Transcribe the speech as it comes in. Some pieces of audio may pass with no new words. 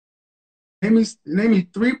Name me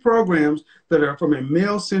three programs that are from a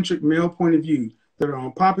male-centric, male point of view that are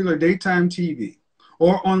on popular daytime TV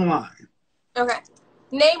or online. Okay.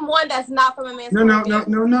 Name one that's not from a man's No, point no, of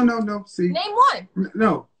no, view. no, no, no, no. See, Name one.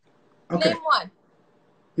 no. Okay, Name one.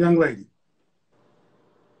 young lady.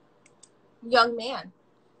 Young man.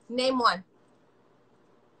 Name one.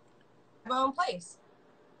 My own place.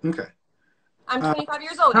 Okay. I'm 25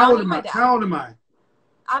 years old. I How don't old need am my I? dad. How old am I?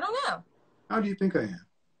 I don't know. How do you think I am?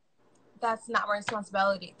 That's not my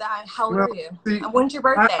responsibility. How old Well, are you? see, And when's your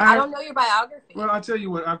birthday? I don't know your biography. well, I tell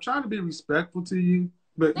you what, I'm trying to be respectful to you,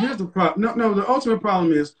 but here's Same. the problem. No, no, the ultimate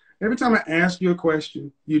problem is every time I ask you a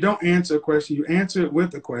question, you don't answer a question, you answer it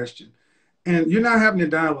with a question. And you're not having a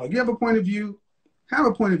dialogue. You have a point of view, have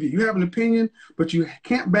a point of view. You have an opinion, but you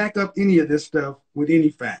can't back up any of this stuff with any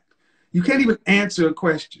fact. You can't even answer a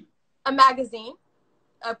question. A magazine.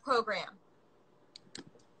 A program.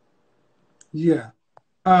 Yeah.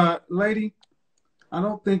 Lady, I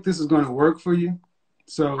don't think this is going to work for you.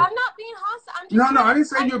 So I'm not being hostile. I'm just no, trying I to, didn't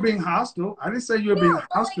say you're being hostile. I didn't say you're being no, but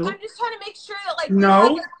hostile. like I'm just trying to make sure that like we have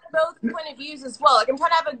No. like both point of views as well. Like I'm trying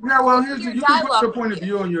to have a Yeah, well, clear you can put dialogue your point of with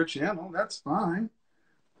you. view on your channel. That's fine.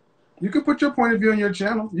 You can put your point of view on your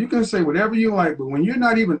channel. You can say whatever you like, but when you're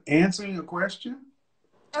not even answering a question,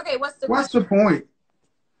 Okay, what's the what's the question? point?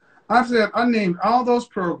 I named all those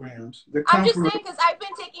programs that I'm come just from. saying because I've been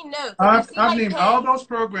taking notes. Like you see I've my named all pen. those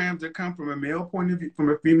programs that come from a male point of view, from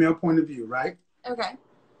a female point of view, right? Okay.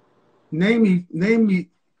 Name me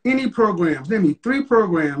any programs. Name me three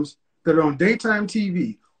programs that are on daytime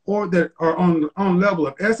TV or that are on level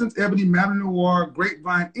of Essence, Ebony, Madame Noir,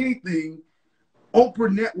 Grapevine, anything.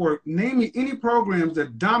 Oprah Network. Name me any programs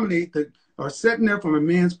that dominate, that are setting there from a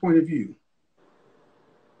man's point of view.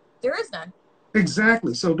 There is none.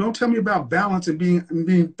 Exactly. So don't tell me about balance and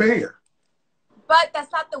being fair. But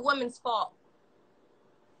that's not the woman's fault.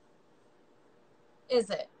 Is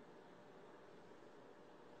it?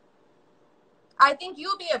 I think you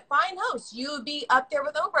would be a fine host. You would be up there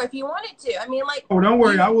with Oprah if you wanted to. I mean, like. Oh, don't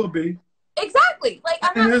worry, I will be. Exactly. Like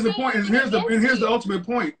I'm And not here's the saying point. anything against Here's the you. ultimate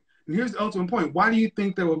point. And here's the ultimate point. Why do you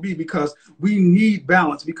think that will be? Because we need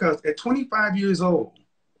balance. Because at 25 years old,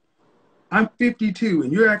 I'm 52,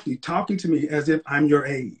 and you're actually talking to me as if I'm your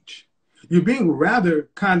age. You're being rather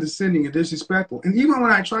condescending and disrespectful. And even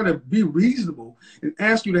when I try to be reasonable and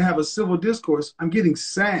ask you to have a civil discourse, I'm getting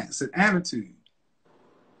sass and attitude.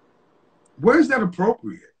 Where is that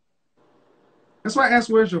appropriate? That's why I asked,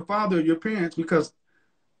 where's your father or your parents? Because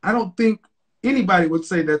I don't think anybody would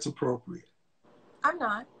say that's appropriate. I'm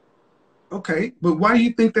not. Okay, but why do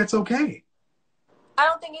you think that's okay? I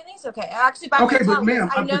don't think anything's okay. I actually bite my Okay, but tongue because ma'am,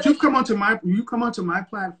 I know but that you come onto my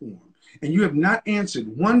platform and you have not answered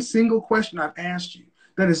one single question I've asked you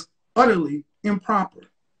that is utterly improper,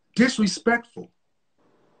 disrespectful.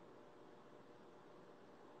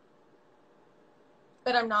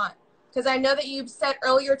 but I'm not. Because I know that you said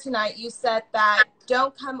earlier tonight, you said that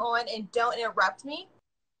don't come on and don't interrupt me.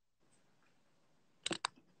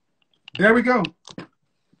 There we go.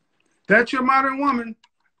 That's your modern woman.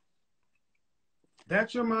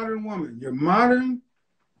 That's your modern woman. Your modern,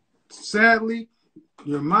 sadly,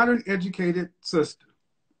 your modern educated sister.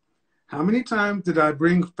 How many times did I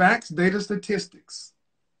bring facts, data, statistics?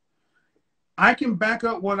 I can back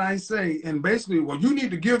up what I say and basically, well, you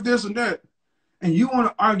need to give this and that. And you want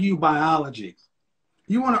to argue biology.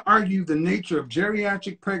 You want to argue the nature of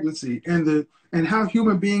geriatric pregnancy and how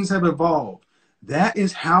human beings have evolved. That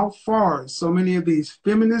is how far so many of these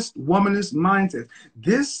feminist, womanist mindsets.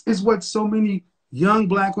 This is what so many young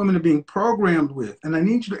black women are being programmed with. And I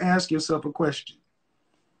need you to ask yourself a question.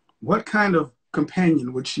 What kind of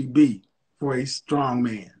companion would she be for a strong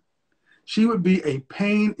man? She would be a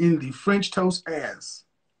pain in the French toast ass.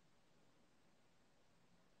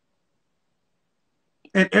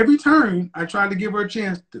 At every turn, I tried to give her a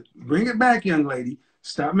chance to bring it back, young lady.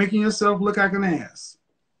 Stop making yourself look like an ass.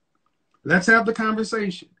 Let's have the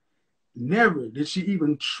conversation. Never did she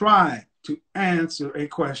even try to answer a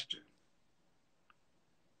question.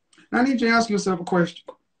 Now, I need you to ask yourself a question.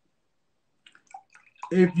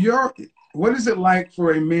 What is it like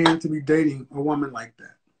for a man to be dating a woman like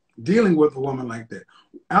that? Dealing with a woman like that?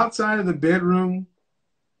 Outside of the bedroom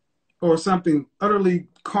or something utterly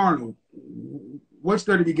carnal, what's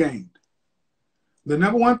there to be gained? The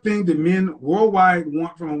number one thing that men worldwide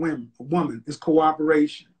want from a woman is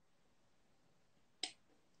cooperation.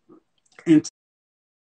 And